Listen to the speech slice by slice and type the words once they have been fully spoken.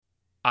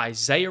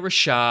Isaiah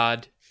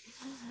Rashad,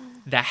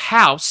 the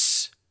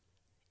house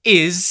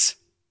is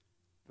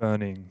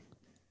Burning.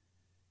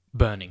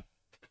 burning.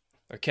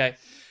 Okay.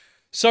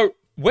 So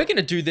we're going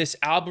to do this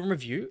album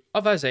review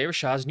of Isaiah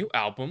Rashad's new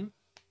album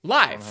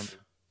live.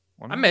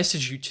 100. I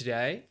messaged you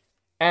today.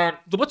 And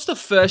what's the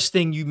first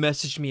thing you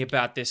messaged me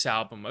about this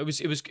album?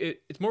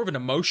 It's more of an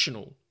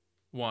emotional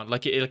one.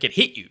 Like it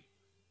hit you.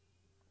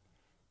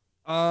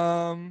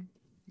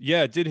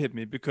 Yeah, it did hit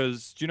me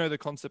because do you know the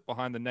concept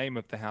behind the name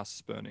of the house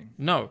is burning?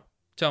 No,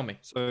 tell me.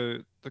 So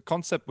the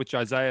concept which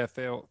Isaiah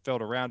felt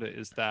around it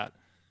is that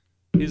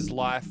his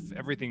life,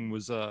 everything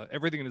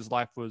in his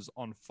life was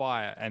on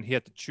fire, and he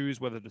had to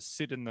choose whether to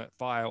sit in that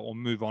fire or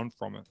move on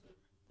from it.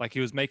 Like he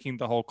was making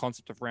the whole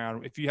concept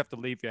around if you have to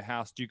leave your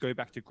house, do you go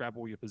back to grab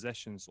all your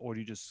possessions, or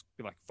do you just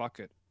be like, fuck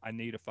it, I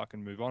need to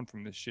fucking move on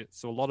from this shit?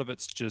 So a lot of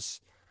it's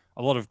just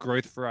a lot of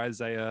growth for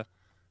Isaiah,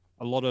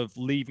 a lot of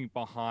leaving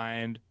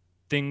behind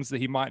things that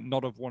he might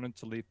not have wanted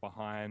to leave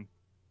behind,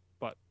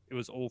 but it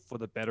was all for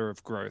the better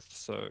of growth.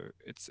 So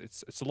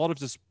it's a lot of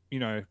just,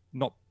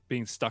 not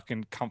being stuck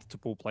in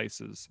comfortable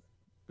places,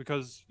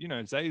 because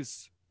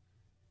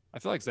I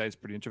feel like Zay's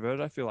pretty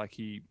introverted. I feel like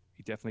he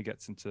definitely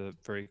gets into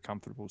very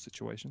comfortable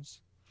situations.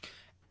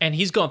 And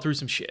he's gone through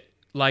some shit.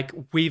 Like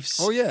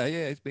Oh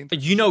yeah, he's been.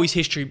 You know his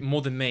history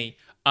more than me.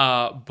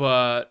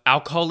 But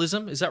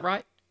alcoholism, is that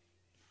right?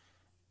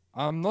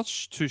 I'm not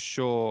too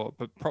sure,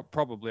 but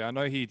probably. I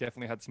know he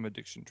definitely had some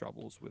addiction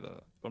troubles with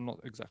it, but I'm not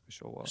exactly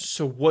sure what.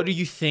 So what do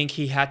you think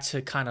he had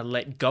to kind of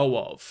let go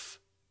of?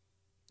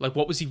 Like,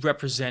 what was he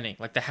representing?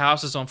 Like, the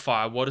house is on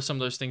fire. What are some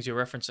of those things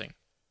you're referencing?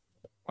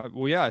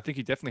 Well, yeah, I think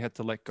he definitely had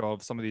to let go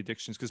of some of the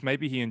addictions because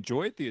maybe he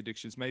enjoyed the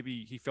addictions.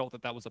 Maybe he felt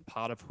that was a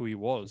part of who he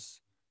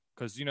was.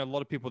 Because, a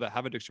lot of people that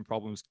have addiction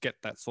problems get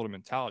that sort of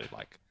mentality.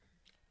 Like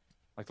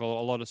a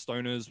lot of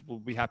stoners will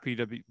be happy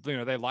to be,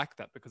 they like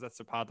that because that's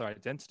a part of their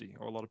identity.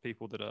 Or a lot of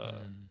people that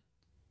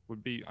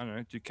would be, I don't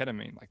know, do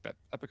ketamine like that.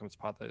 That becomes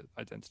part of their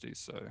identity.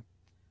 So,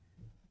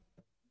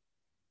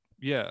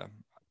 yeah,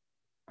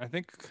 I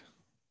think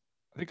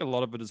a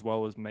lot of it as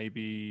well is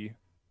maybe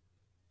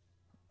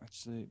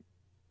actually,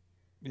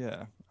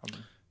 yeah,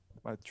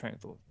 my train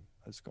of thought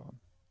has gone.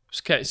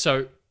 Okay,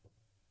 so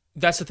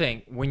that's the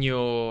thing. When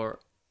you're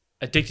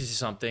addicted to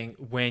something,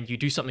 when you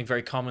do something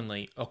very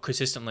commonly or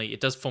consistently,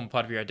 it does form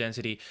part of your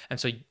identity. And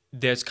so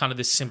there's kind of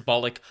this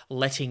symbolic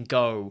letting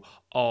go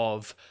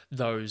of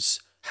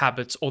those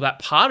habits or that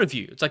part of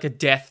you. It's like a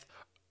death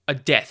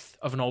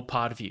of an old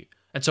part of you.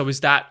 And so is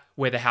that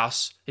where the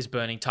house is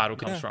burning title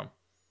comes from?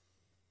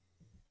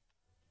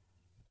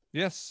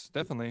 Yes,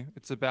 definitely.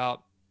 It's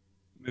about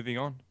moving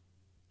on.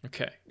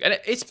 Okay. And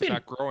it's been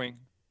about growing.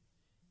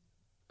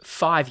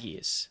 5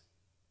 years.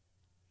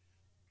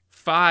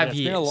 5 years.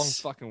 It's been a long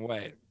fucking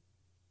wait.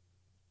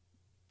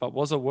 But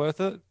was it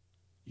worth it?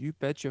 You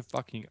bet your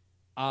fucking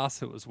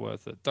ass it was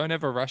worth it. Don't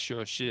ever rush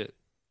your shit.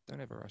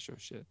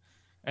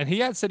 And he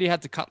had said he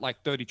had to cut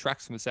like 30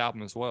 tracks from this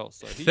album as well.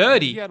 So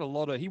 30?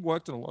 He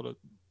worked on a lot of.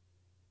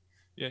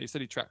 Yeah, he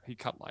said he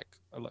cut like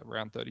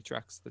around 30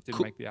 tracks that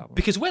didn't make the album.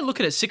 Because we're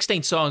looking at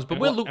 16 songs, but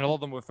and a lot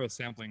of them were first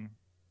sampling.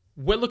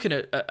 We're looking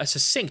at a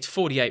succinct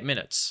 48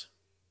 minutes.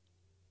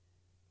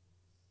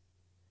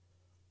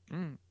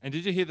 And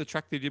did you hear the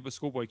track they did with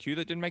Schoolboy Q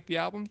that didn't make the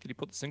album? Did he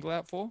put the single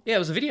out for? Yeah, it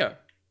was a video.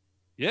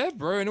 Yeah,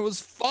 bro, and it was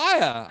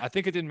fire. I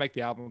think it didn't make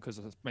the album because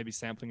of maybe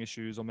sampling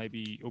issues, or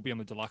maybe it'll be on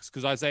the deluxe,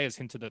 because Isaiah's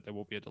hinted that there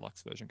will be a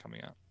deluxe version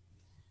coming out.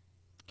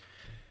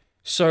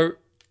 So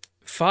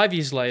 5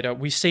 years later,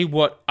 we see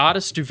what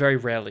artists do very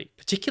rarely,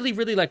 particularly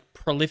really like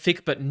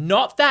prolific, but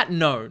not that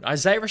known.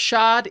 Isaiah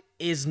Rashad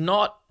is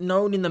not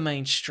known in the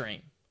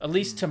mainstream, at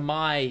least to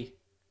my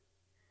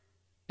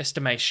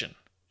estimation.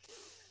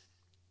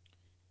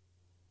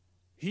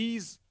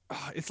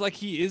 It's like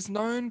he is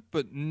known,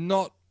 but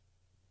not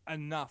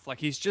enough.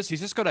 Like he's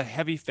just got a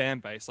heavy fan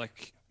base.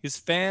 Like his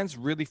fans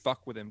really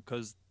fuck with him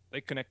because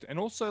they connect. And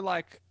also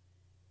like,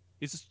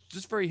 he's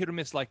just very hit or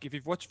miss. Like if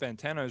you've watched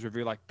Fantano's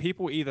review, like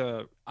people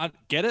either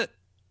get it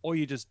or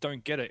you just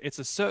don't get it. It's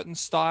a certain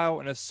style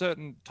and a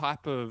certain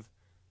type of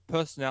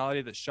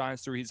personality that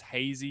shines through his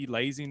hazy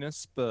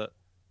laziness. But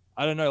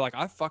I don't know, like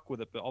I fuck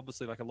with it, but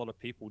obviously like a lot of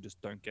people just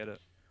don't get it.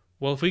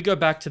 Well, if we go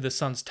back to the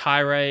Sun's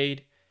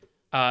Tirade,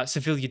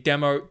 Sevilla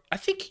Demo, I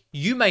think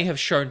you may have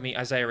shown me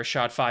Isaiah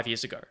Rashad 5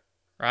 years ago,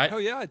 right? Oh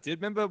yeah, I did.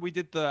 Remember we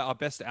did our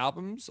best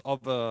albums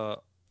of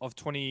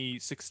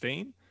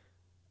 2016,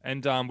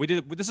 and we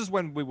did. This is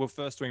when we were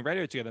first doing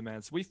radio together,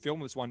 man. So we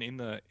filmed this one in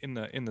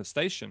the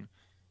station,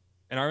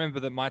 and I remember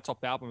that my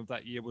top album of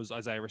that year was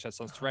Isaiah Rashad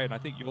Sun's Tirade, and I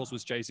think yours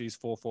was Jay-Z's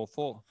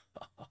 444.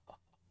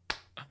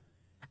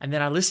 And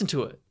then I listened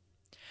to it,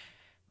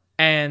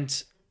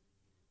 and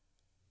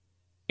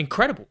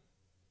incredible.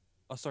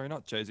 Oh, sorry,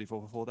 not Jay-Z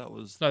 444. That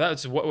was... No, that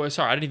was...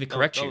 Sorry, I didn't even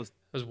correct you. That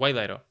was way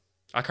later.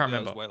 I can't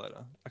remember. That was way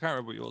later. I can't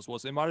remember what yours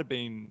was. It might have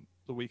been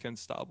The Weeknd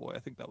Starboy. I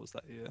think that was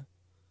that year.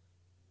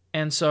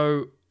 And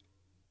so,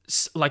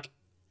 like,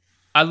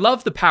 I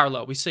love the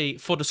parallel. We see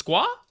For the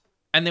Squad,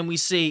 and then we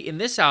see in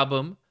this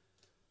album,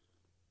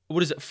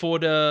 what is it? For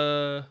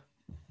the...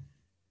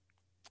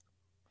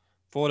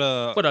 For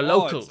the For the it's,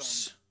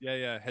 locals.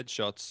 yeah,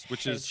 Headshots,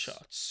 which is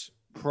Headshots.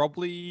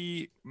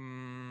 probably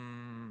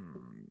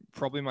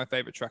probably my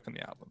favorite track on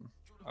the album.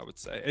 I would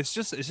say it's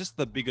just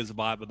the biggest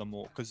vibe of them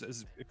all.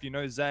 Because if you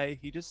know Zay,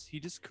 he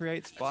just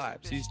creates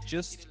vibes. He's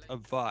just a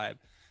vibe.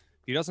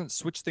 He doesn't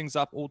switch things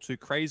up all too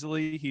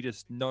crazily. He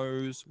just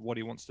knows what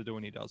he wants to do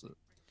and he does it.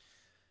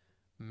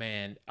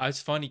 Man,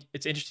 it's funny.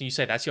 It's interesting you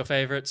say that's your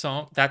favorite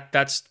song. That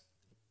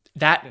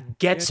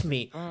gets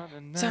me.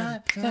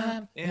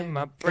 Time in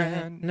my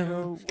brand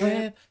new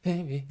whip,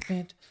 baby.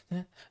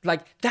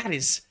 Like that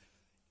is,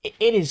 it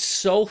is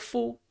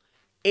soulful.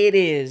 It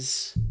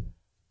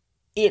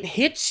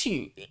hits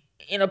you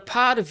in a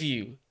part of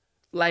you,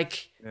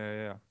 like.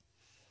 Yeah.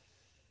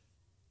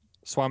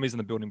 Swami's in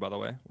the building, by the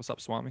way. What's up,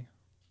 Swami?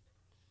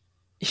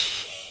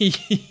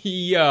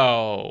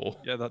 Yo.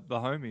 Yeah, the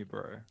homie,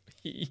 bro.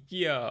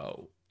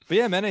 Yo. But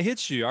yeah, man, it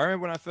hits you. I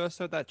remember when I first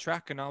heard that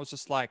track, and I was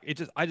just like,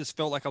 I just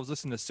felt like I was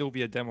listening to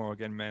Sylvia Demo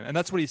again, man. And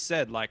that's what he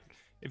said. Like,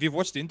 if you've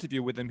watched the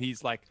interview with him,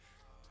 he's like,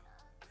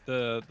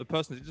 the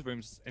person that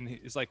interviews him, and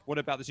he's like, "What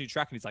about this new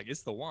track?" And he's like,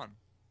 "It's the one."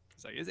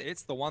 He's like,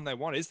 "It's the one they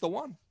wanted. It's the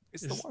one.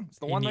 It's the one. It's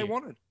the one they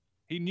wanted."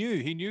 He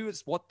knew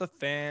it's what the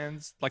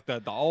fans, like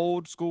the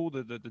old school,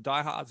 the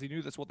diehards, he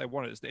knew that's what they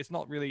wanted. It's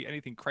not really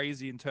anything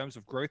crazy in terms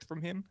of growth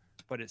from him,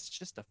 but it's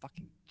just a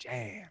fucking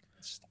jam.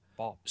 It's just a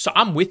bop. So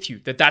I'm with you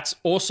that's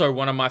also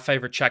one of my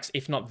favorite tracks,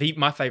 if not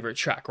my favorite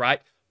track,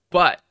 right?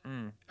 But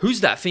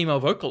who's that female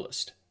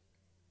vocalist?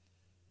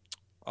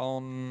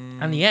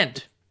 On the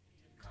end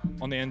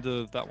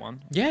of that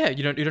one. Yeah,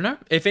 you don't know?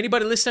 If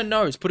anybody listening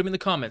knows, put them in the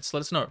comments.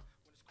 Let us know.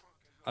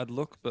 I'd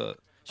look, but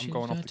I'm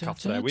going off the cuff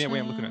today. We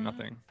ain't looking at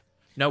nothing.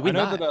 No, we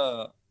know that.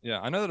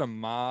 I know that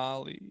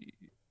Amali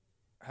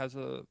has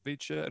a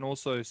feature, and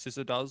also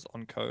SZA does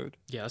on Code.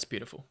 Yeah, that's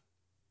beautiful.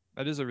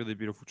 That is a really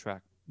beautiful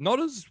track. Not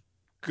as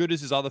good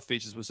as his other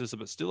features with SZA,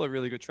 but still a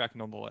really good track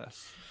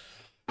nonetheless.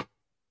 I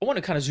want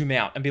to kind of zoom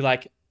out and be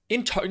like,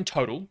 in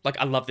total, like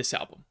I love this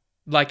album.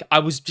 Like I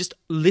was just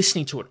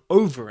listening to it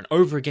over and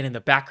over again in the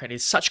background.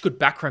 It's such good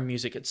background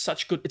music. It's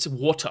such good. It's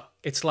water.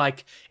 It's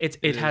like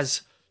it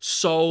has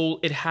soul.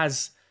 It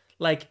has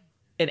like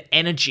an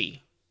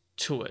energy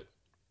to it.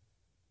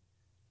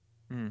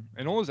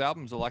 And all his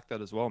albums are like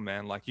that as well,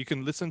 man. Like you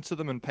can listen to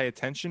them and pay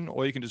attention,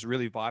 or you can just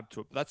really vibe to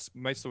it. But that's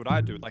mostly what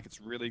I do. Like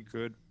it's really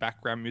good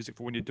background music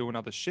for when you're doing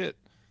other shit.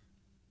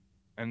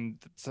 And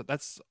so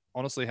that's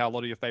honestly how a lot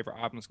of your favorite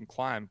albums can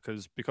climb,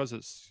 because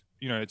it's,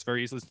 you know, it's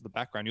very easy to listen to the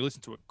background. You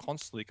listen to it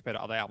constantly compared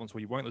to other albums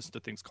where you won't listen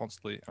to things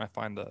constantly. And I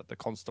find the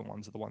constant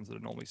ones are the ones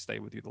that normally stay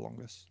with you the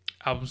longest.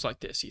 Albums like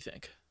this, you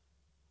think?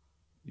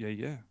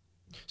 Yeah.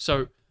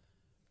 So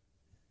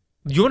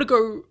you want to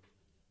go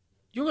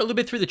a little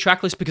bit through the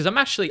track list, because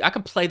I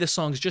can play the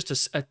songs just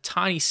a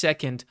tiny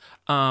second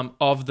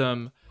of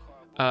them,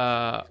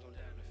 starting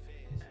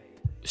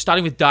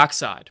with Dark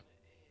Side.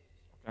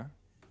 Okay.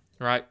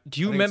 Right? Do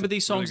you remember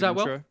these songs that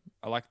well? Intro.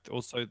 I like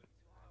also.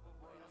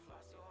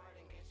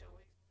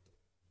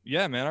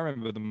 Yeah, man, I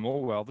remember them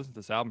all well. I've listened to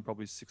this album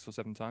probably 6 or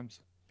 7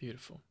 times.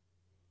 Beautiful.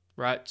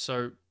 Right?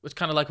 So it's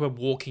kind of like we're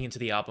walking into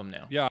the album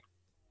now. Yeah.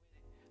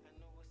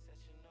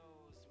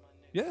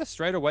 Yeah,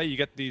 straight away you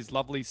get these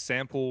lovely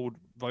sampled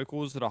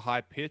vocals that are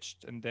high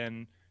pitched, and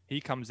then he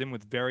comes in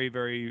with very,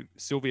 very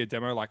Sylvia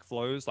Demo like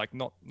flows, like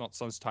not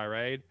Sun's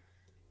Tirade,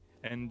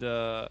 and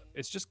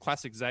it's just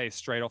classic Zay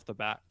straight off the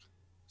bat.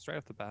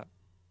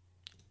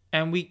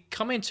 And we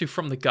come into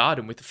From the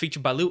Garden with a feature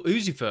by Lil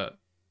Uzi Vert.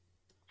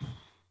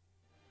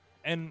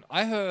 And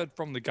I heard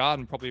From the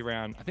Garden probably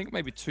around, I think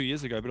maybe 2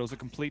 years ago, but it was a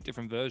complete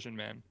different version,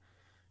 man.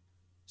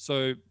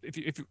 So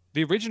if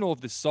the original of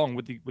this song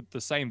with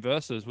the same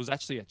verses was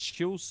actually a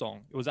chill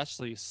song. It was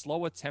actually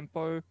slower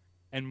tempo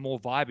and more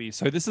vibey.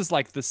 So this is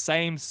like the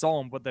same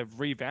song, but they've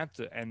revamped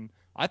it, and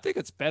I think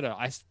it's better.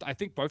 I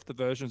think both the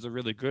versions are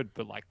really good,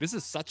 but like this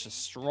is such a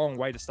strong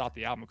way to start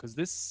the album, because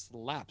this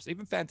slaps.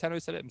 Even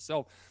Fantano said it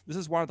himself. This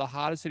is one of the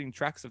hardest hitting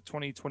tracks of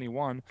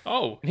 2021.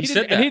 Oh, he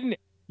said that. And he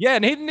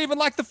didn't even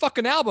like the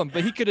fucking album,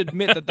 but he could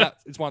admit that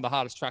is one of the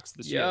hardest tracks of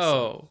this year.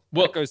 So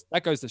well,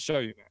 that goes to show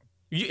you, man.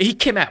 He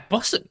came out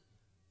busting.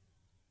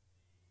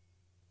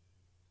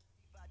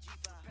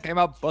 Came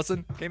out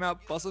buzzing.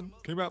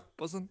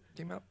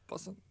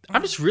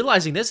 I'm just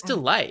realizing there's a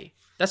delay.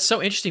 That's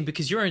so interesting,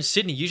 because you're in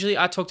Sydney. Usually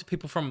I talk to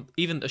people from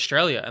even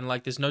Australia and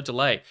like there's no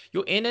delay.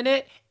 Your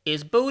internet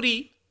is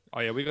booty. Oh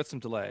yeah, we got some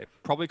delay.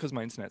 Probably because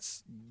my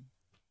internet's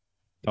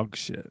dog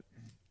shit.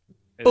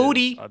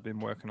 Booty. I've been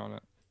working on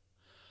it.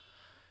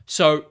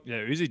 So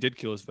yeah, Uzi did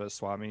kill his first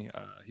Swami.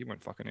 He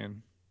went fucking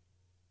in.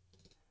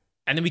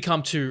 And then we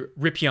come to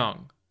Rip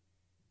Young.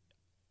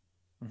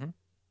 Mm-hmm.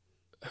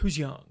 Who's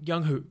Young?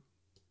 Young who?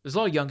 There's a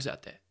lot of Youngs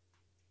out there.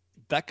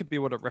 That could be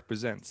what it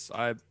represents.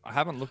 I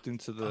haven't looked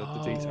into the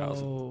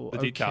details. The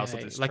details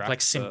of this track, like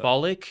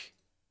symbolic.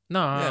 No.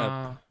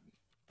 Yeah.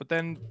 But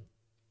then,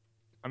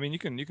 I mean, you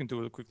can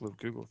do a quick little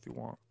Google if you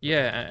want.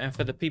 Yeah, and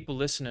for the people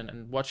listening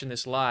and watching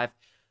this live,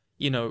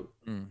 you know,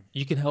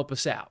 you can help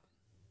us out.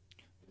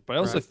 But I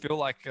also feel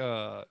like,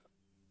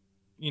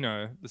 you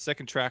know, the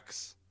second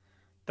tracks,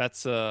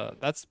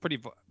 that's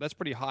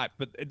pretty hype.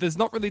 But there's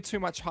not really too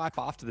much hype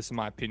after this, in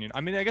my opinion.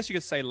 I mean, I guess you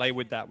could say Lay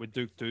with that with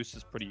Duke Deuce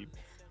is pretty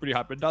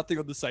hype, but nothing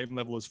on the same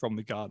level as From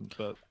the Garden.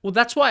 But Well,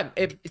 that's why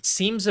it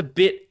seems a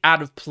bit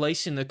out of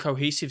place in the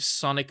cohesive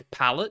sonic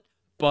palette,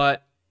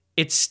 but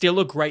it's still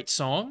a great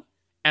song,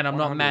 and I'm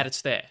not 100. mad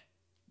it's there.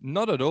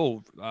 not at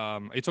all.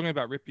 Are you talking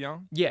about Rip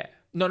Young? Yeah.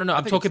 No. I'm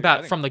think talking it's- I about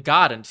think- From the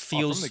Garden. Oh,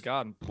 Feels From the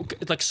Garden.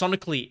 like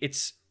sonically,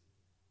 it's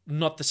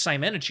not the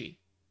same energy,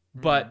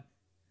 but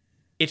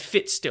it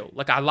fits still.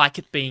 Like I like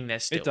it being there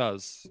still. It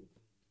does.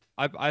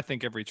 I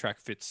think every track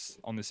fits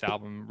on this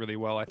album really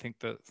well. I think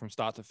that from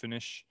start to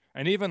finish,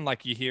 and even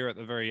like you hear at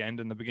the very end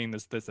and the beginning,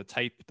 there's the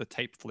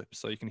tape flip,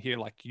 so you can hear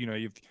like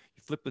you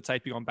flip the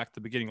tape, you gone back to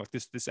the beginning. Like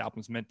this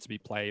album's meant to be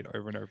played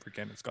over and over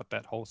again. It's got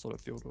that whole sort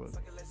of feel to it.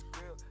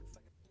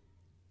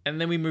 And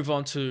then we move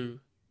on to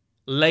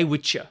Lay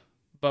Witcher,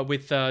 but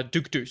with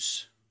Duke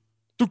Deuce.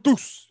 Duke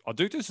Deuce. Oh,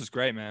 Duke Deuce is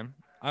great, man.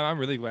 I'm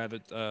really glad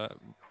that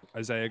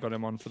Isaiah got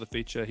him on for the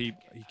feature. He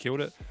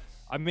killed it.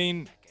 I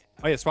mean,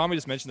 oh yeah, Swami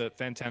just mentioned that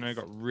Fantano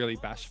got really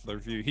bashed for the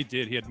review. He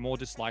did. He had more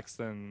dislikes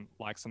than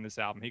likes on this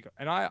album.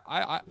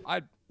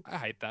 I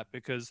hate that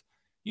because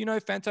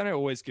Fantano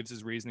always gives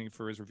his reasoning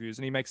for his reviews,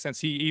 and he makes sense.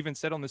 He even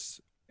said on this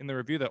in the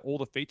review that all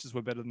the features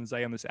were better than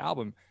Zay on this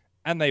album,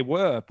 and they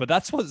were. But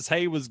that's what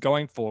Zay was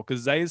going for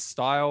because Zay's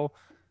style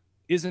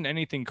isn't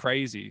anything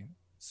crazy.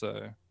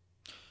 So,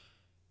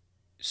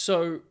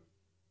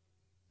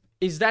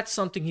 is that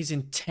something he's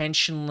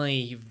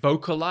intentionally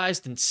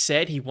vocalized and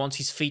said he wants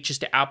his features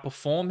to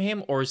outperform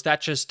him, or is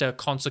that just a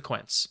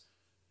consequence?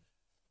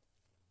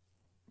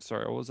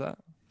 Sorry, what was that?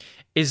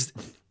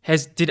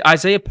 Did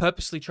Isaiah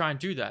purposely try and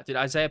do that? Did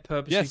Isaiah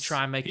purposely Yes,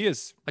 try and make he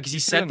is. like has he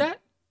said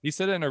that? He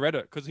said it in a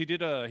Reddit because he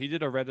did a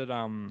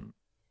Reddit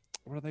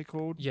what are they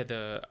called? Yeah,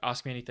 the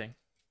Ask Me Anything.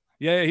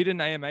 Yeah, he did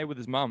an AMA with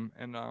his mum,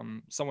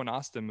 and someone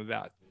asked him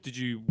about, did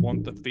you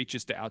want the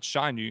features to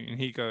outshine you? And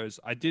he goes,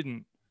 I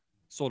didn't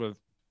sort of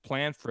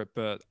plan for it,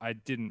 but I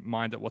didn't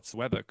mind it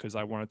whatsoever because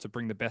I wanted to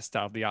bring the best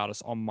out of the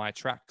artist on my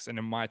tracks. And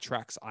in my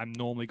tracks, I'm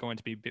normally going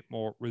to be a bit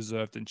more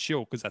reserved and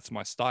chill because that's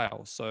my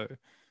style. So,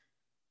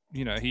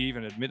 he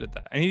even admitted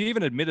that. And he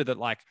even admitted that,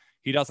 like,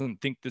 he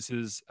doesn't think this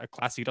is a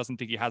classic. He doesn't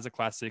think he has a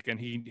classic. And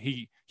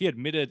he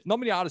admitted, not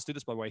many artists do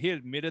this, by the way. He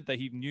admitted that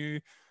he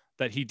knew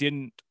that he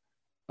didn't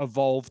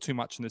evolve too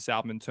much in this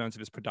album in terms of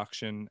his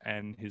production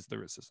and his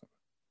lyricism.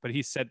 But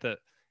he said that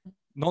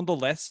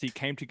nonetheless, he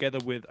came together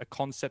with a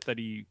concept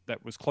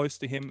that was close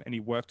to him, and he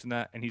worked on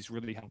that, and he's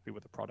really happy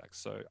with the product.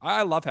 So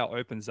I love how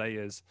open Zay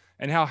is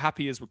and how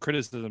happy he is with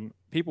criticism.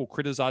 People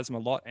criticize him a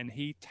lot, and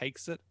he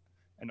takes it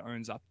and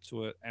owns up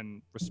to it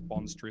and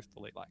responds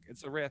truthfully. Like,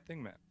 it's a rare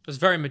thing, man. It's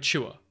very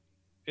mature.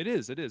 It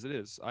is.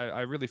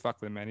 I really fuck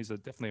with him, man. He's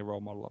definitely a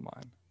role model of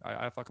mine.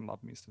 I fucking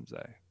love me some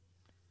Zay.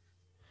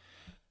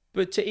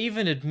 But to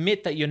even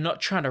admit that you're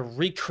not trying to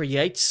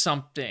recreate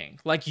something,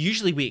 like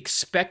usually we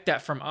expect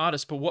that from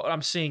artists, but what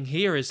I'm seeing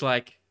here is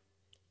like,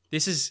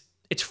 it's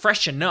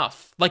fresh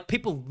enough. Like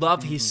people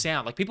love his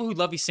sound. Like people who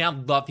love his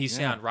sound,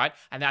 sound, right?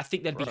 And I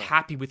think they'd be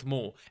happy with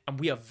more. And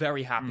we are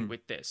very happy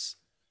with this.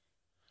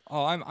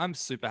 Oh, I'm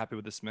super happy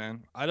with this,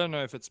 man. I don't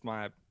know if it's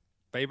my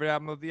favorite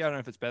album of the year. I don't know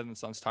if it's better than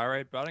Sun's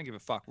Tirade, but I don't give a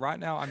fuck. Right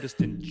now, I'm just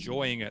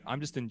enjoying it.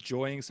 I'm just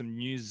enjoying some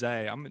new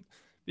Zay.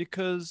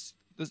 Because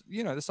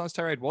the Sun's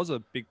Tirade was a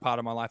big part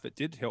of my life. It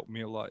did help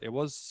me a lot. It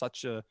was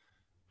such a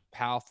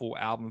powerful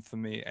album for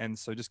me, and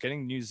so just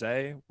getting new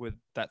Zay with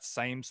that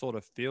same sort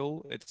of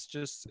feel, it's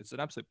an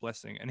absolute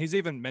blessing. And he's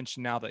even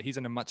mentioned now that he's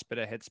in a much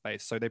better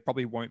headspace, so there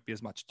probably won't be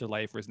as much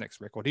delay for his next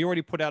record. He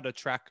already put out a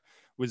track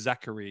with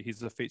Zachary.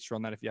 He's a feature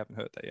on that if you haven't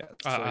heard that yet.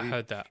 I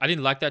heard that. I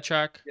didn't like that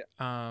track.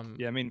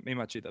 Yeah, me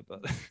much either,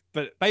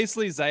 but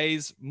basically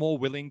Zay's more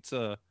willing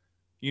to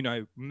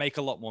make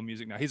a lot more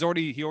music now. He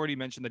already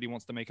mentioned that he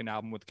wants to make an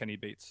album with Kenny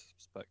Beats,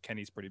 but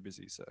Kenny's pretty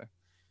busy, so.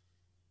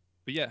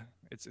 But yeah,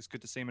 it's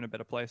good to see him in a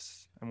better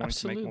place and wanting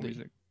to make more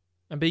music.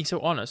 And being so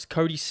honest,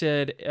 Cody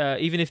said,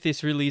 even if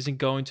this really isn't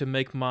going to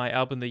make my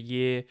album of the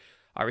year,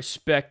 I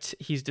respect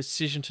his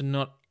decision to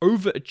not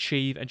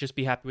overachieve and just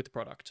be happy with the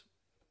product.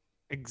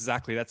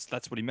 Exactly. That's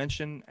what he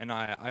mentioned, and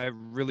I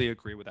really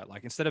agree with that.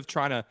 Like, instead of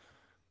trying to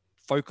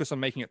focus on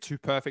making it too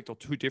perfect or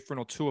too different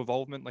or too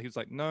evolvement, like he was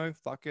like, no,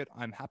 fuck it.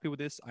 I'm happy with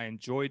this. I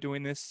enjoy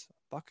doing this.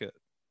 Fuck it.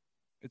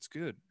 It's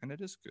good, and it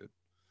is good.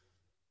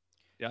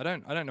 Yeah,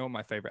 I don't know what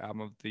my favorite album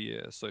of the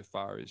year so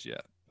far is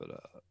yet, but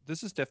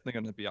this is definitely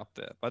going to be up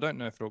there. But I don't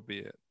know if it'll be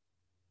it,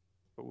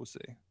 but we'll see.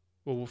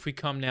 Well, if we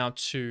come now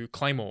to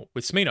Claymore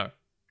with Smino,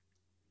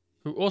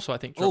 who also I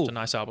think dropped a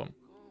nice album.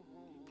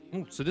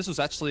 So this was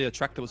actually a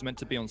track that was meant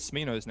to be on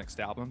Smino's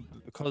next album,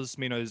 because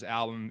Smino's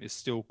album is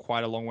still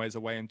quite a long ways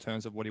away in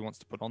terms of what he wants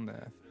to put on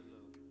there.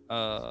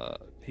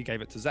 He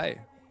gave it to Zay,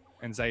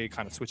 and Zay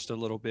kind of switched a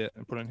little bit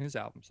and put on his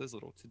album. So there's a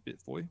little tidbit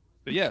for you.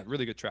 But yeah,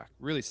 really good track.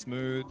 Really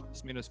smooth.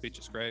 Smino's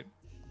feature's great.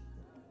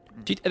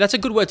 That's a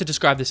good word to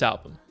describe this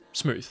album.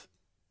 Smooth.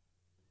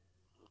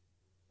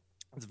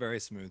 It's very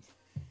smooth.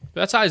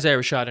 That's Isaiah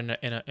Rashad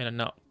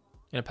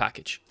in a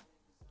package.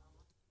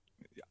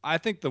 I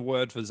think the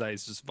word for Zay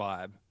is just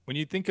vibe. When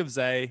you think of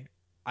Zay,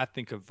 I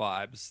think of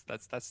vibes.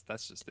 That's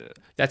just it.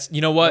 That's, you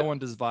know what? No one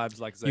does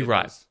vibes like Zay You're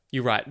right. does.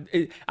 You're right.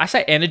 I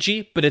say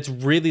energy, but it's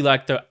really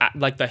like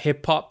the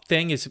hip hop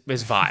thing is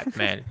vibe,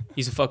 man.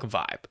 He's a fucking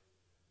vibe.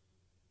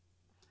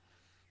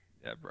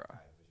 Yeah, bro.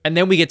 And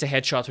then we get to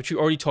headshots, which we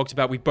already talked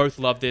about. We both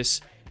love this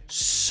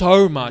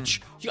so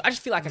much. I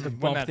just feel like I could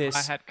When bump that this.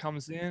 hi-hat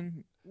comes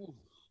in,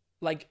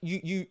 Like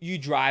you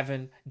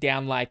driving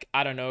down, like,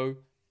 I don't know,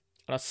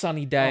 on a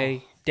sunny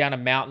day, down a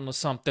mountain or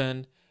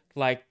something,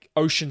 like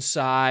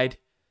Oceanside,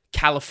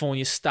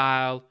 California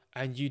style,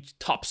 and you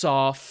tops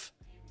off.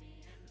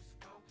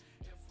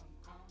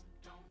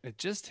 it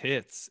just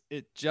hits.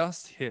 It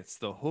just hits.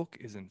 The hook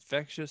is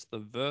infectious. The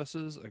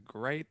verses are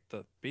great.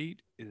 The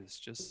beat is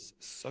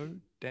just so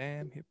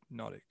damn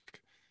hypnotic.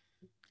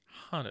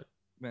 100.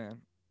 Man.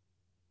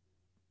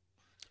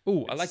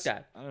 Ooh, I like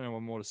that. I don't know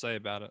what more to say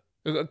about it.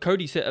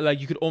 Cody said, like,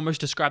 you could almost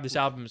describe this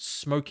album as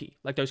smoky,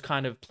 like those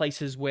kind of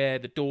places where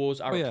the doors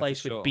are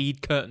replaced with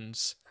bead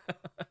curtains.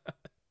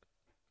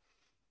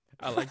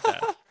 I like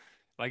that.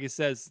 Like it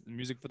says,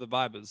 music for the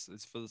vibers.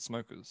 It's for the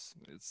smokers.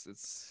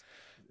 It's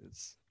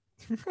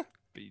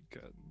bead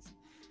curtains.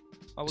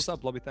 Oh, what's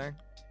up, Blobby Thang?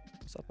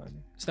 What's up,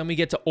 homie? So then we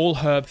get to All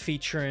Herb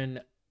featuring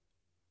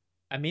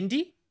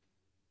Amindi.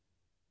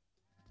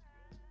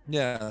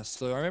 Yeah,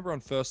 so I remember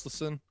on first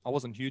listen, I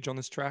wasn't huge on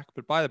this track,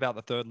 but by about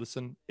the third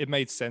listen, it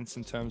made sense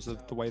in terms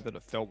of the way that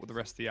it felt with the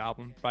rest of the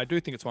album. But I do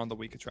think it's one of the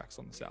weaker tracks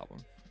on this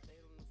album.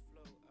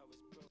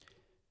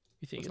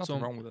 You think There's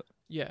nothing wrong with it?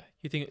 Yeah,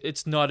 you think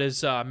it's not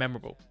as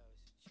memorable?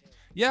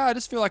 Yeah, I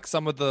just feel like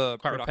some of the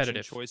Quite production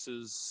repetitive.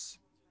 choices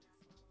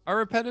are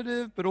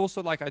repetitive, but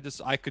also like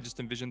I could just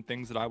envision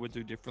things that I would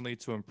do differently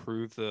to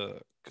improve the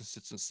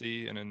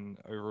consistency and an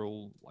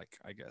overall, like,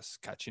 I guess,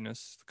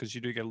 catchiness, because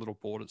you do get a little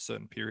bored at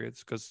certain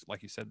periods because,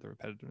 like you said, the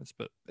repetitiveness,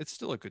 but it's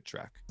still a good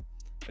track.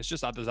 It's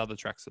just there's other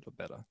tracks that are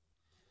better.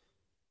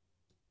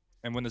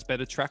 And when there's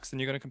better tracks, then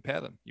you're going to compare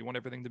them. You want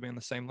everything to be on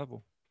the same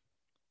level.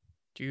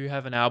 Do you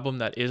have an album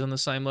that is on the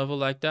same level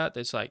like that?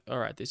 That's like, all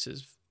right, this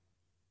is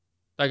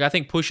like, I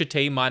think Pusha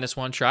T minus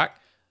one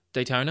track,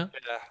 Daytona.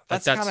 Yeah,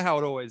 that's kind of how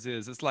it always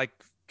is. It's like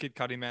Kid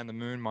Cudi, Man the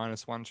Moon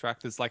minus one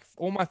track. There's like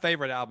all my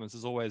favorite albums.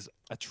 There's always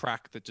a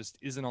track that just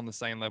isn't on the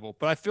same level.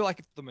 But I feel like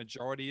if the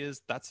majority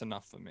is, that's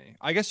enough for me.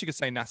 I guess you could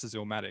say NASA's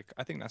Illmatic.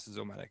 I think NASA's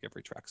Illmatic,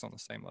 every track's on the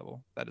same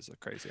level. That is a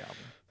crazy album.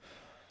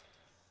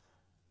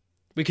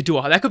 We could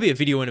do that could be a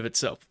video in of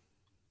itself.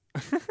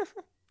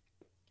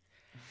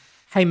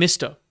 Hey,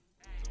 Mister.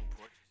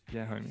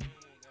 Yeah, homie.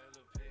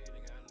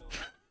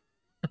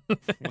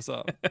 What's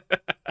up?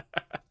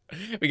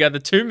 We got the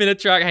 2-minute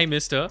track, Hey,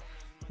 Mister.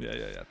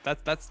 Yeah.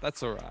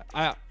 That's all right.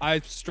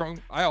 I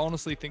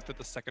honestly think that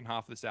the second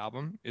half of this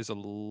album is a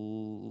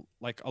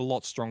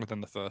lot stronger than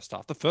the first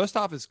half. The first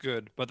half is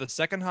good, but the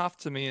second half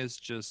to me is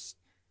just,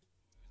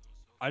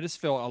 I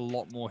just feel a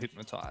lot more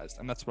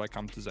hypnotized, and that's what I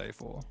come to Zay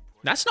for.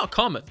 That's not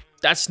common.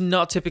 That's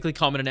not typically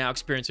common in our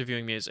experience of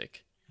viewing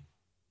music.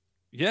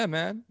 Yeah,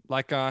 man.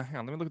 Like, hang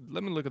on,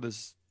 let me look at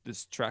this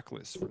track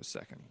list for a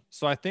second.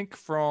 So I think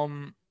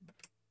from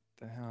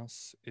The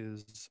House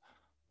is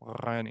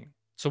Raining.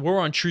 So we're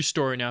on True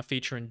Story now,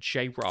 featuring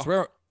J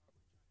Rock.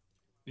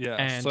 Yeah.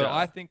 And, so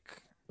I think,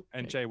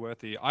 and Jay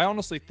Worthy, I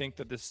honestly think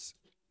that this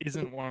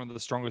isn't one of the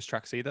strongest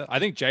tracks either. I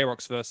think J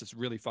Rock's verse is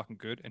really fucking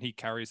good, and he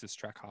carries this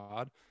track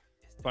hard.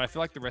 But I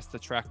feel like the rest of the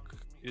track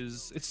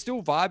it's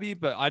still vibey,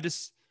 but I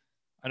don't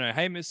know.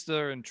 Hey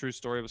Mister and True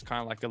Story was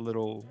kind of like a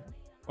little.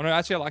 Well, no,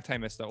 actually, I liked Hey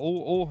Mister.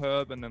 All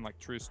Herb, and then like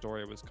True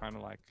Story was kind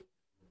of like,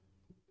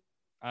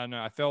 I don't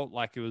know. I felt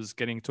like it was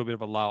getting to a bit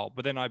of a lull,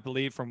 but then I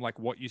believe from like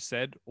what you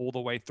said all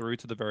the way through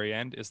to the very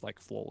end is like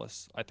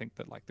flawless. I think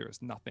that like there is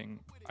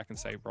nothing I can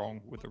say wrong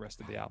with the rest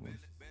of the album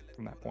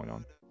from that point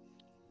on.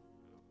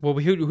 Well,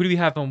 who do we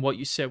have on what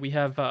you said? We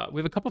have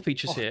a couple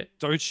features here.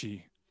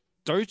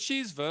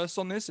 Dochi's verse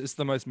on this is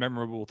the most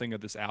memorable thing of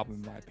this album,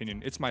 in my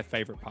opinion. It's my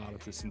favorite part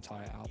of this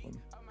entire album.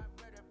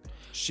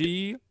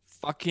 She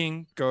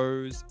fucking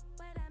goes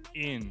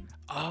in.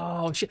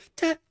 Oh shit!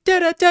 It's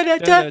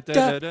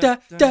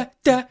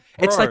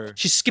like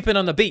she's skipping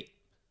on the beat.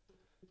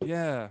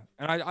 Yeah,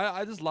 and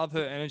I just love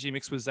her energy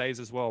mixed with Zay's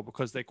as well,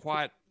 because they're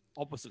quite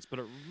opposites, but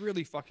it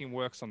really fucking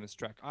works on this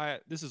track.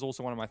 This is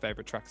also one of my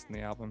favorite tracks in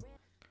the album.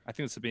 I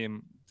think this would be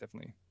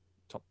definitely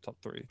top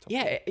three.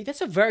 Yeah,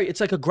 it's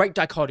like a great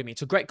dichotomy.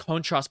 It's a great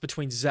contrast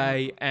between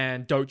Zay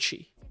and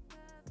Doechii.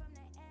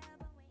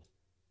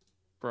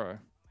 Bro,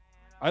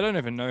 I don't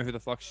even know who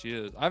the fuck she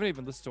is. I haven't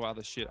even listened to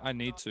other shit. I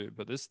need to,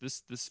 but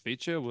this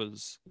feature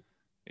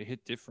it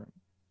hit different.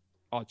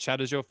 Oh,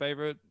 Chad is your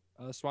favorite,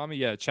 Swami?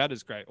 Yeah, Chad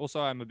is great. Also,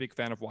 I'm a big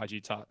fan of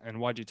YG Tut, and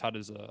YG Tut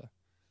is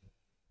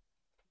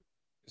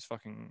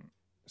fucking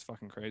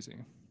crazy.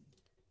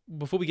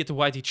 Before we get to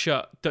YG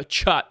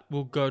Chut,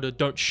 we'll go to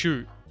Don't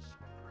Shoot.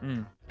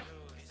 Don't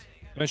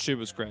Shoot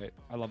was great.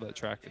 I love that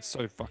track. It's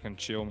so fucking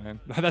chill, man.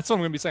 That's what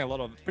I'm gonna be saying a lot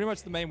of. Pretty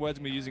much the main words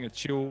I'm gonna be using are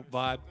chill,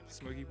 vibe,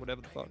 smoky,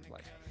 whatever the fuck.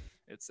 Like,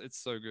 it's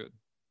so good.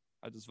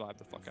 I just vibe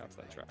the fuck out to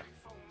that track.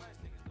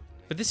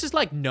 But this is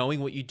like knowing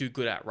what you do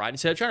good at, right?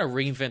 Instead of trying to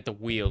reinvent the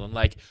wheel and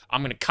like,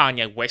 I'm going to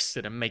Kanye West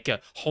it and make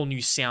a whole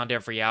new sound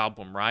every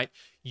album, right?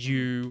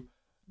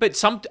 But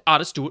some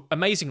artists do it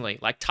amazingly,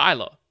 like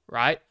Tyler,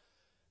 right?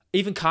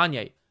 Even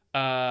Kanye.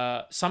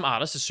 Some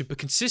artists are super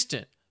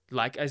consistent,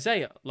 like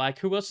Isaiah. Like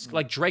who else?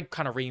 Like Drake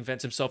kind of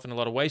reinvents himself in a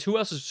lot of ways. Who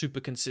else is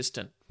super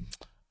consistent?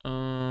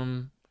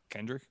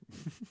 Kendrick.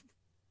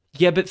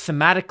 Yeah, but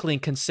thematically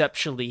and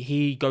conceptually,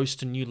 he goes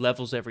to new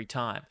levels every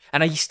time.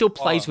 And he still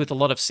plays with a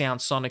lot of sound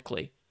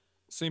sonically.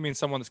 So you mean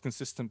someone that's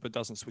consistent but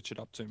doesn't switch it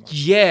up too much?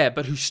 Yeah,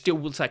 but who still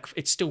was like,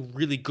 it's still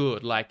really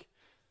good. Like,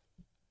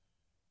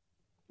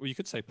 well, you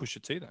could say Pusha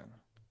T then.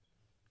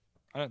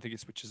 I don't think he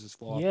switches his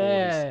flow up yeah,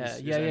 or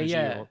his yeah, energy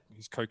yeah. or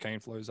his cocaine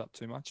flows up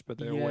too much, but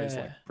they're always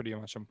like pretty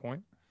much on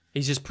point.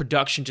 He's just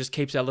production just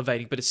keeps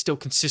elevating, but it's still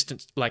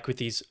consistent. Like with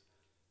his,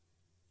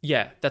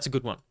 yeah, that's a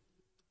good one.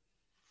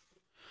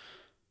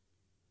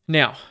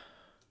 Now,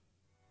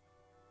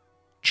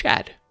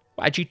 Chad,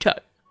 YG Toe.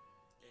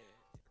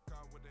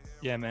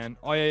 Yeah, man.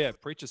 Oh yeah.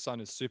 Preacher's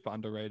Son is super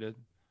underrated.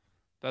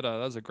 That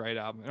was a great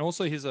album, and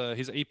also his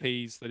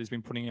EPs that he's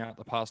been putting out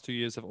the past 2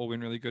 years have all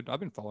been really good. I've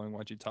been following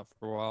YG Tut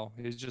for a while.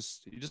 He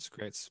just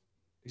creates.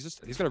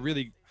 He's got a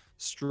really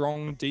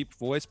strong, deep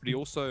voice, but he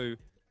also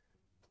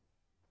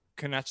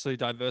can actually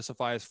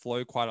diversify his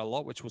flow quite a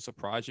lot, which will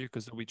surprise you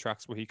because there'll be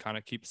tracks where he kind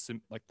of keeps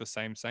like the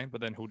same,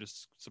 but then he'll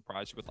just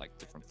surprise you with like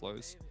different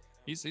flows.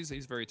 He's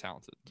very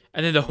talented.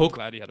 And then the hook,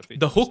 glad he had a feature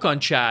the hook on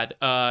Chad.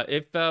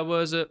 If I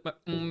was a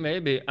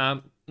maybe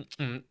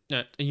you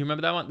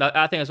remember that one?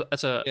 I think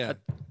that's a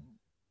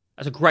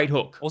great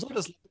hook. Also,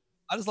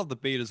 I just love the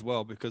beat as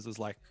well because there's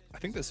like I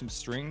think there's some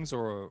strings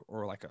or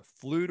like a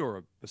flute or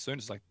a bassoon.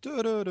 It's like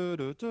it's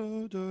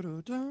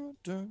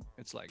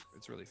like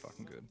it's really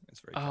fucking good. It's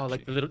very catchy.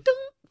 Like the little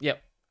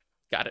yep,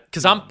 got it.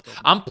 Because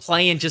I'm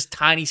playing just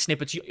tiny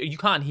snippets. You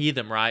can't hear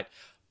them, right?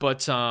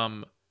 But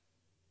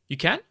you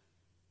can.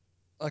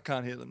 I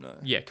can't hear them, no.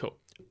 Yeah, cool.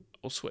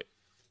 All sweet.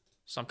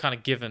 So I'm kind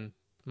of giving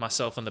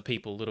myself and the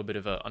people a little bit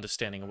of a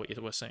understanding of what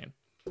we're saying.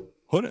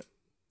 Hold it.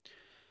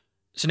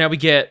 So now we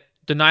get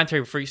the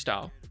 9-3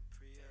 freestyle.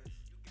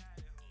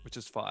 Which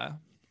is fire.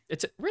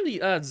 It's a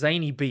really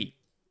zany beat.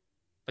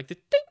 Like the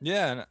ding.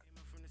 Yeah, and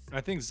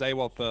I think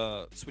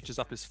Zaywop switches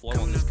up his flow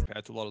on this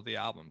compared to a lot of the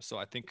albums. So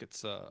I think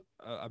it's a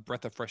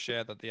breath of fresh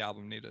air that the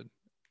album needed.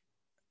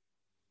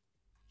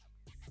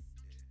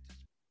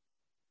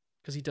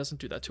 Because he doesn't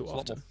do that too There's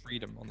often. A lot more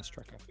freedom on this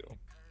track, I feel.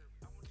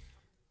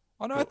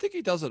 Oh no, I think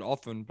he does it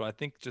often, but I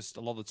think just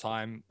a lot of the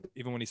time,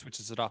 even when he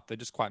switches it up, they're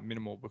just quite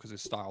minimal because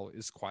his style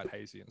is quite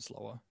hazy and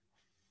slower.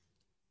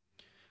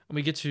 And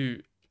we get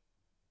to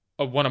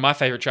one of my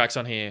favorite tracks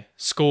on here,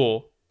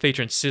 Score,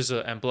 featuring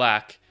SZA and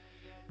Black.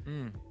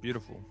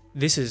 Beautiful.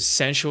 This is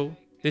sensual.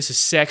 This is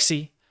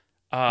sexy.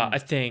 I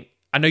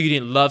know you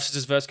didn't love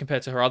SZA's verse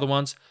compared to her other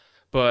ones,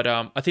 but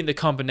I think the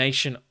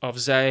combination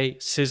of Zay,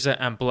 SZA,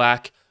 and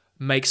Black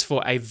makes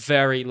for a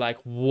very like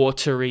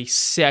watery,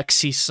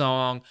 sexy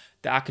song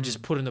that I can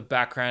just put in the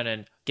background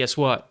and guess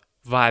what?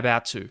 Vibe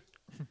out to.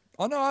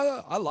 Oh no,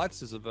 I like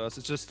SZA verse.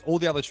 It's just all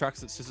the other tracks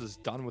that SZA's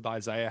done with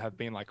Isaiah have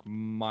been like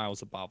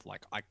miles above,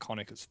 like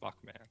iconic as fuck,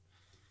 man.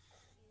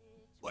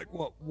 Like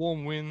what?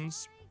 Warm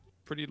Winds,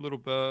 Pretty Little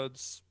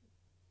Birds.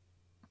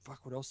 Fuck,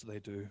 what else do they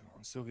do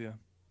on Sylvia?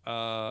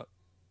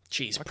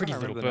 Jeez, Pretty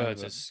Little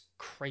Birds is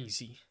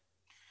crazy.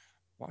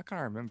 Why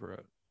can't I remember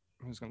it?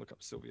 I'm just gonna look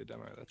up Sylvia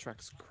demo. That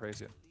track's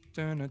crazy.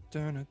 Dun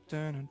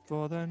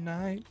for the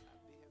night.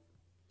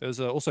 There's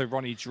also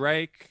Ronnie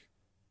Drake.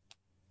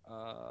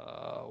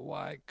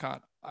 Why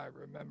can't I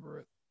remember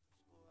it?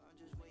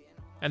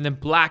 And then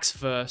Black's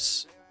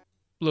verse.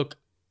 Look,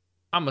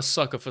 I'm a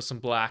sucker for some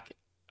Black.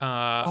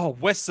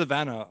 West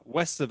Savannah.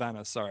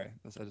 Sorry,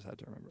 I just had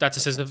to remember. That's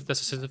a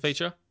SZA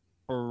feature.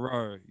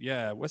 Bro,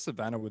 yeah, West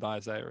Savannah with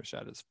Isaiah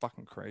Rashad is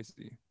fucking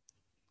crazy.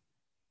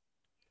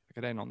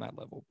 Like it ain't on that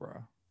level,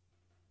 bro.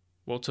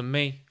 Well, to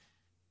me,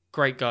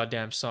 great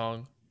goddamn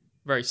song,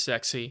 very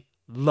sexy.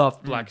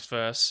 Love Black's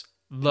verse.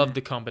 Love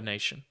the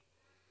combination.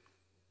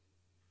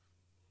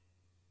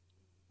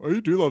 Oh,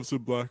 you do love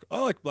some Black. I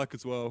like Black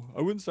as well.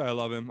 I wouldn't say I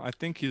love him. I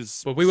think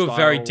his. But we were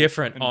very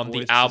different on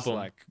the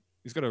album.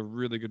 He's got a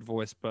really good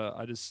voice, but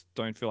I just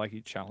don't feel like he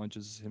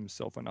challenges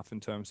himself enough in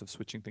terms of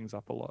switching things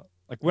up a lot.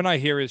 Like when I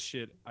hear his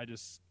shit,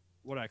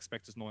 what I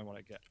expect is normally what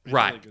I get. He's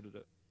right. Really good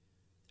at it.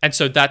 And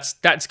so that's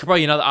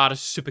probably another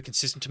artist super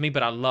consistent to me,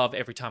 but I love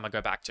every time I go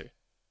back to.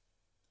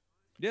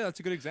 Yeah, that's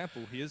a good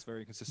example. He is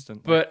very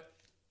consistent. But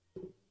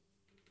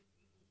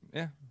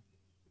yeah.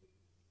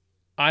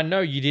 I know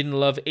you didn't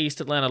love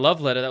East Atlanta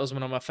Love Letter. That was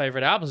one of my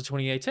favorite albums of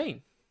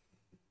 2018.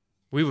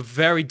 We were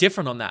very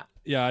different on that.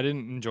 Yeah, I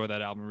didn't enjoy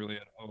that album really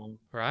at all.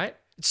 Right?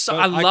 So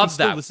I love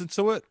that. I listen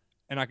to it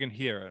and I can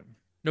hear it.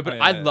 No,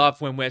 but I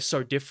love when we're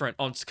so different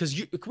on because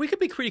we could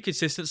be pretty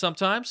consistent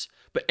sometimes,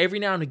 but every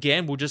now and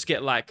again we'll just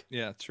get like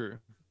true.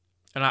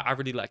 And I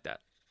really like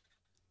that.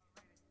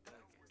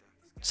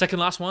 Second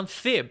last one,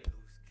 Fib.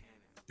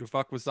 You'll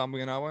fuck with something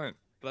and I won't.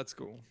 That's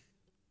cool.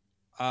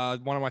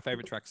 One of my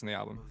favorite tracks on the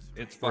album.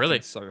 It's fucking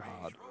really so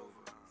hard.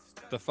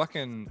 the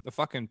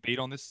fucking beat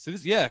on this,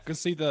 yeah, because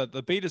see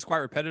the beat is quite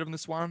repetitive in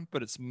this one,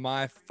 but it's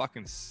my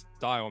fucking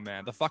style,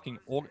 man. The fucking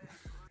organ.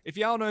 If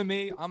y'all know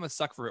me, I'm a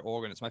sucker for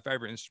organ. It's my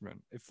favorite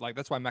instrument. If like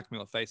that's why Mac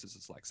Miller Faces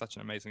is like such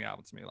an amazing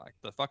album to me. Like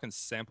the fucking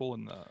sample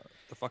and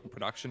the fucking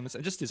production,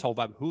 and just his whole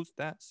vibe. Who's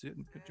that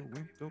sitting at your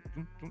window?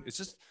 It's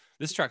just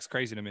this track's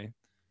crazy to me.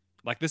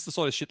 Like this is the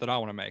sort of shit that I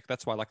want to make.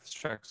 That's why I like this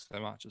track so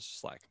much. It's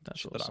just like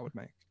That's shit awesome. that I would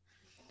make.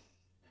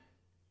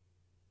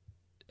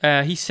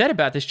 He said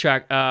about this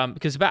track,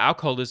 because about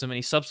alcoholism and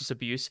his substance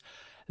abuse,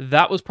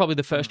 that was probably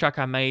the first track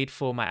I made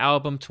for my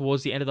album.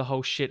 Towards the end of the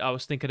whole shit, I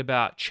was thinking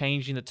about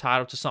changing the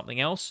title to something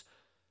else,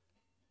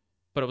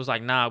 but it was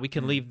like, nah, we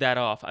can leave that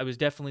off. I was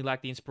definitely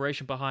like the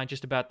inspiration behind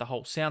just about the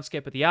whole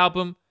soundscape of the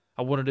album.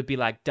 I wanted to be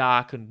like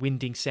dark and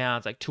winding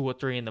sounds, like 2 or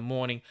 3 in the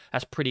morning.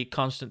 That's pretty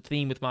constant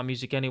theme with my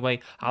music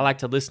anyway. I like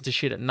to listen to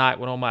shit at night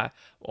when all my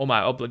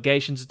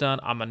obligations are done.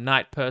 I'm a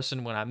night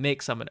person. When I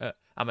mix, I'm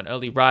an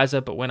early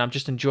riser, but when I'm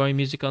just enjoying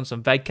music on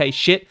some vacay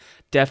shit,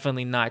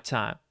 definitely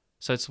nighttime.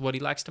 So it's what he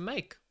likes to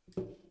make.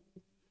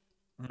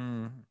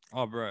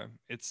 Oh, bro,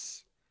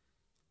 it's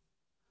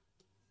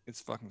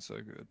fucking so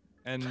good.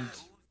 And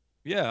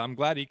yeah, I'm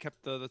glad he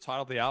kept the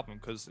title of the album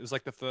because it was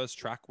like the first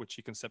track which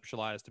he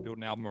conceptualized to build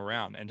an album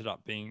around ended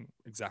up being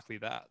exactly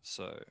that.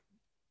 So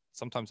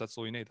sometimes that's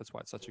all you need. That's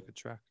why it's such a good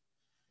track.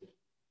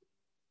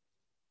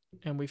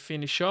 And we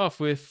finish off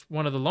with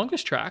one of the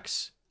longest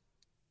tracks.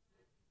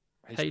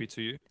 HB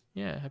to You.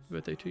 Yeah, happy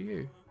birthday to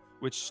you.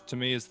 Which to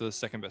me is the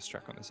second best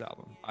track on this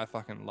album. I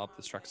fucking love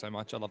this track so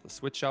much. I love the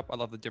switch up. I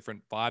love the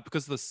different vibe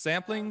because the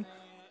sampling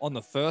on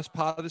the first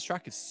part of this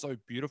track is so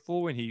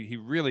beautiful and he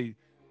really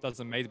does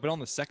amazing. But on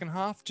the second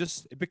half,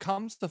 just it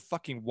becomes the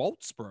fucking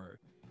waltz, bro.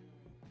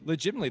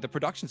 Legitimately, the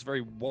production's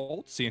very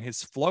waltzy and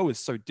his flow is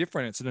so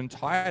different. It's an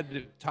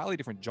entirely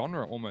different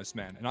genre almost,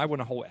 man. And I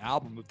want a whole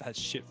album of that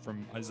shit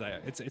from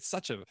Isaiah. It's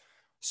such a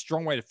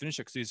strong way to finish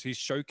it because he's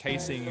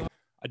showcasing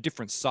a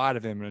different side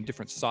of him and a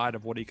different side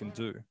of what he can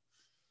do.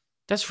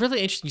 That's really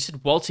interesting. You said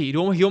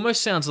waltzy. He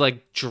almost sounds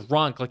like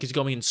drunk, like he's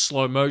going in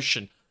slow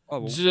motion.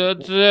 Oh, well,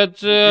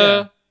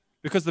 yeah.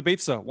 Because the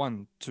beats are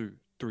 1, 2,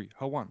 3,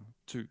 1,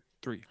 2,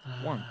 3,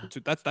 1, 2.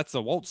 That's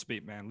a waltz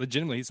beat, man.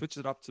 Legitimately, he switches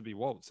it up to be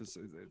waltz.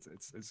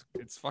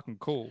 It's fucking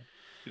cool.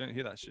 You don't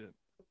hear that shit.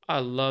 I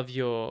love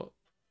your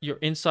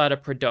insider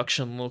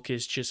production look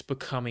is just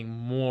becoming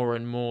more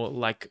and more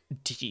like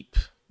deep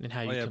in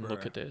how you can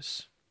look at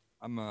this.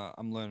 I'm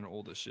learning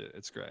all this shit.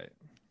 It's great.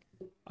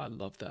 I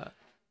love that.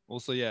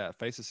 Also, yeah,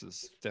 Faces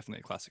is definitely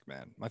a classic,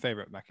 man. My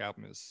favorite Mac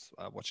album is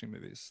Watching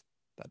Movies.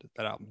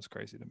 That album is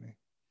crazy to me.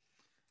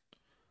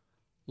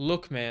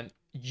 Look, man,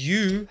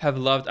 you have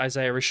loved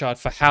Isaiah Rashad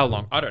for how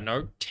long? I don't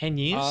know, 10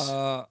 years?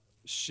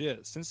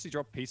 Shit, since he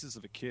dropped Pieces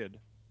of a Kid.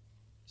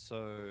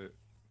 So,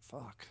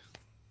 fuck.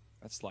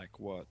 That's like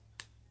what?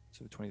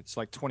 So it's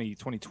like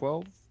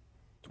 2012,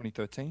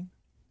 2013,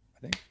 I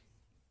think.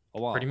 A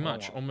while. Pretty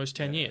much, almost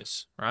 10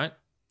 years, right?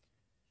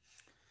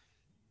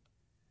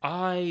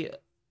 I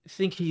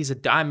think he's a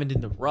diamond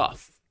in the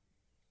rough.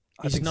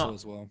 I think so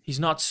as well. He's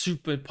not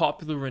super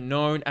popular and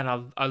known, and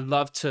I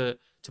love to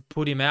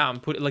put him out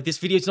and put it like this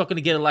video's not going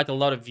to get like a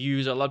lot of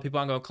views. A lot of people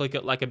aren't going to click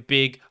it like a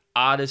big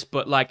artist,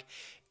 but like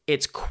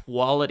it's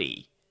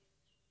quality.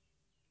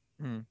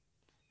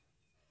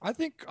 I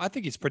think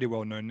he's pretty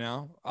well known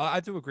now. I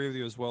do agree with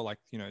you as well. Like,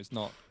 you know, he's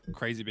not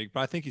crazy big, but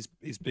I think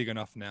he's big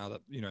enough now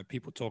that, you know,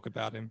 people talk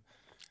about him.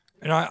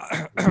 And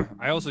I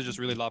I also just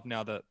really love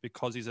now that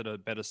because he's at a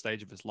better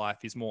stage of his life,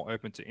 he's more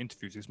open to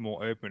interviews. He's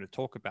more open to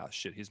talk about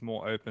shit. He's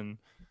more open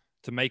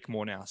to make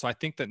more now. So I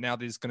think that now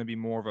there's going to be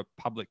more of a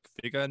public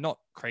figure, not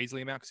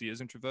crazily amount because he is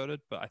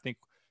introverted, but I think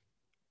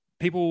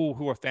people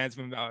who are fans of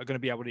him are going to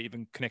be able to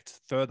even connect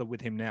further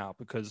with him now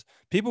because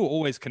people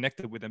always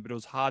connected with him, but it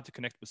was hard to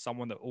connect with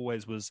someone that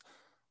always was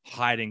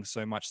hiding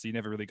so much. So you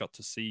never really got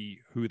to see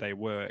who they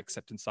were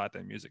except inside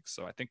their music.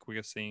 So I think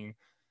we're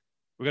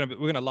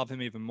going to love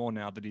him even more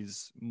now that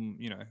he's,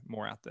 you know,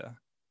 more out there.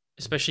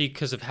 Especially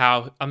because of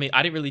how, I mean,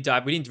 we didn't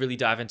really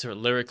dive into it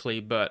lyrically,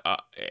 but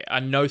I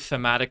know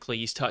thematically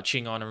he's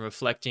touching on and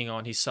reflecting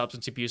on his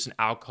substance abuse and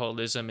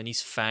alcoholism and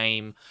his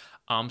fame.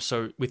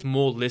 So with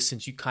more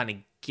listens, you kind of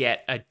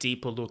get a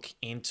deeper look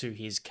into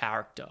his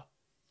character.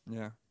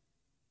 Yeah.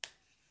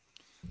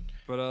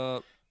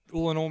 But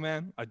all in all,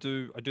 man, I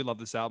do love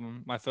this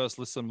album. My first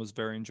listen was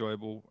very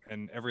enjoyable,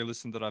 and every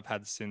listen that I've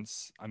had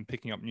since, I'm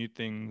picking up new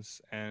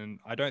things, and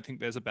I don't think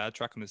there's a bad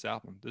track on this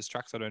album. There's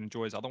tracks I don't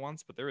enjoy as other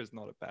ones, but there is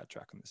not a bad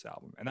track on this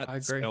album, and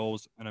that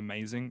spells an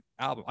amazing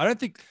album. I don't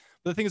think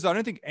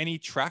any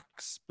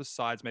tracks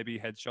besides maybe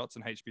Headshots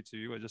and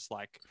HB2 are just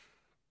like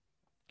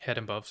head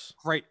and buffs.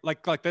 Great,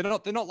 like they're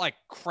not like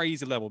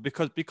crazy level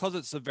because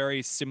it's a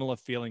very similar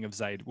feeling of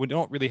Zayd. We're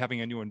not really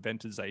having a new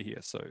invented Zayd here,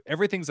 so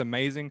everything's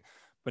amazing.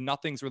 But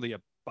nothing's really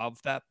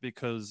above that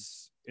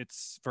because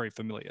it's very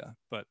familiar.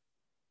 But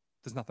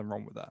there's nothing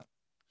wrong with that.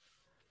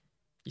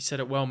 You said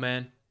it well,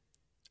 man.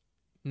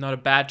 Not a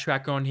bad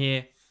track on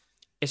here.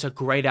 It's a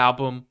great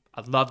album.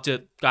 I loved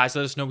it. Guys,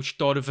 let us know what you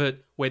thought of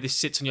it, where this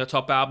sits in your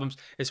top albums.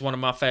 It's one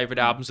of my favorite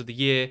albums of the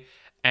year.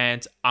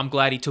 And I'm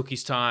glad he took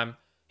his time.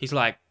 He's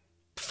like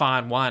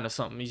fine wine or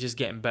something. He's just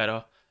getting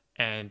better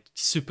and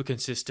super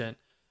consistent.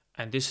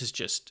 And this is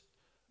just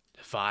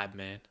the vibe,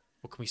 man.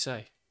 What can we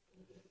say?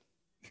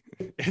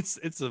 It's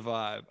a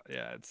vibe.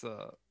 Yeah,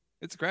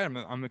 it's great.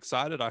 I'm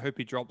excited. I hope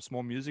he drops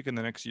more music in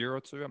the next year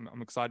or two.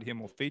 I'm excited to hear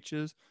more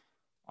features.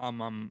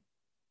 Um, I'm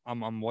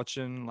I'm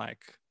watching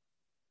like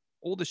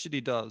all the shit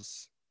he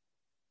does,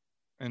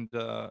 and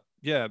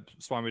yeah,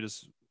 Swami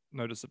just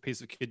noticed a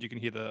piece of kid. You can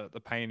hear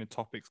the pain and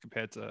topics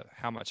compared to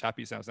how much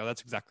happy he sounds now.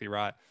 That's exactly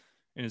right.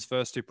 In his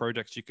first two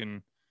projects, you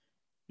can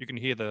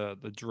hear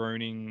the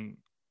droning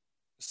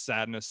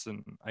sadness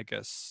and I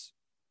guess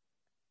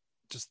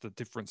just the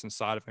difference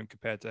inside of him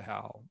compared to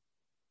how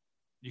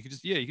you can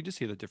just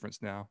hear the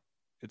difference now.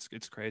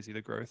 It's crazy,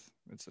 the growth.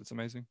 It's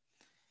amazing.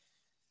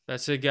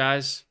 That's it,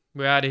 guys.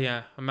 We're out of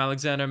here. I'm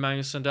Alexander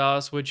Emmanuel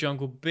Sandalis. We're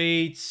Jungle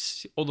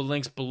Beats. All the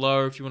links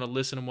below if you want to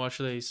listen and watch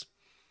these.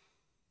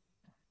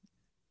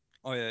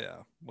 Oh yeah.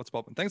 What's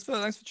popping? Thanks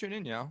for tuning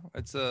in, yeah.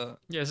 Yeah,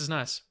 this is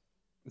nice.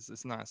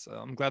 It's nice.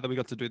 I'm glad that we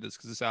got to do this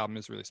because this album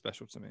is really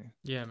special to me.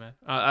 Yeah, man.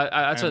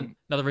 That's And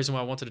another reason why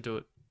I wanted to do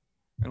it.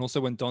 and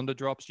also when Donda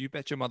drops, you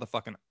bet your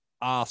motherfucking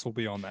ass will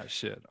be on that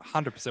shit.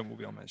 100% will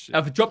be on that shit.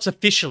 If it drops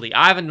officially,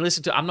 I haven't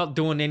listened to. I'm not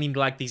doing any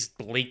like these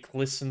bleak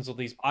listens or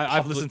these.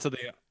 I've listened to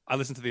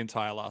the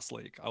entire last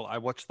week. I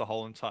watched the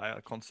whole entire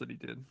concert he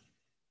did,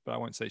 but I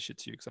won't say shit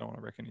to you because I don't want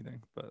to wreck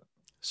anything. But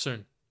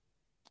soon,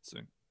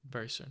 soon,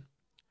 very soon.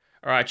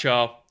 All right,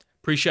 y'all.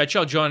 Appreciate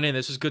y'all joining in.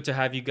 This was good to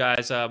have you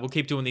guys. We'll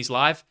keep doing these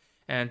live,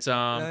 and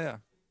yeah.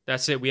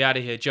 that's it. We out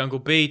of here. Jungle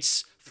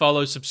Beats.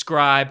 Follow,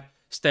 subscribe,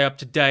 stay up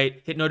to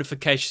date, hit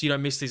notifications so you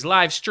don't miss these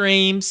live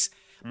streams.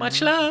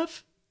 Much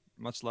love.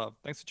 Much love.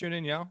 Thanks for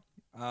tuning in,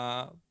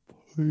 y'all.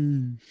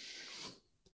 Peace.